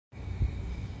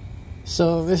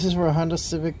So this is for a Honda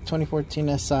Civic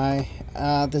 2014 SI.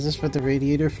 This is for the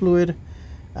radiator fluid.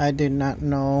 I did not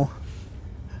know.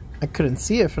 I couldn't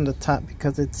see it from the top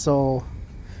because it's so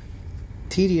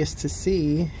tedious to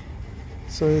see.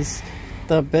 So it's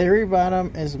the very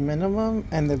bottom is minimum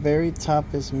and the very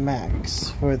top is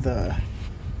max for the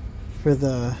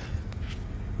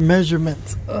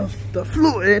measurement of the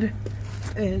fluid.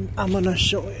 And I'm gonna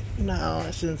show it now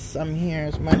since I'm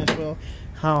here. So might as well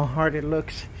how hard it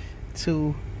looks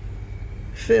to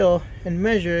fill and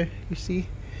measure. You see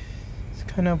it's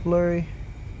kind of blurry,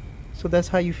 so that's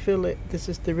how you fill it. This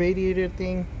is the radiator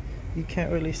thing, you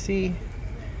can't really see,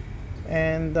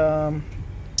 and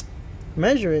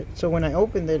measure it. So when I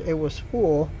opened it, it was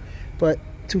full, but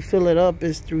to fill it up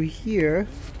is through here,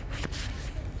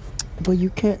 but you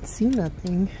can't see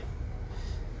nothing.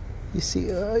 You see,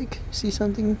 you can see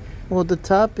something. Well, the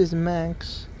top is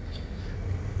max,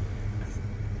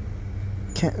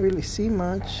 can't really see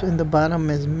much, and the bottom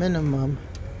is minimum.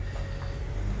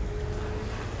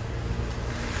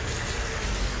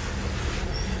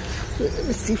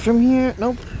 Let's see from here.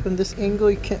 Nope, from this angle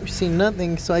you can't see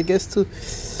nothing. So I guess to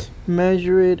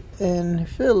measure it and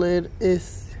fill it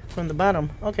is from the bottom.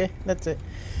 Okay, that's it.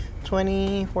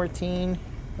 2014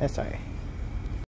 SI.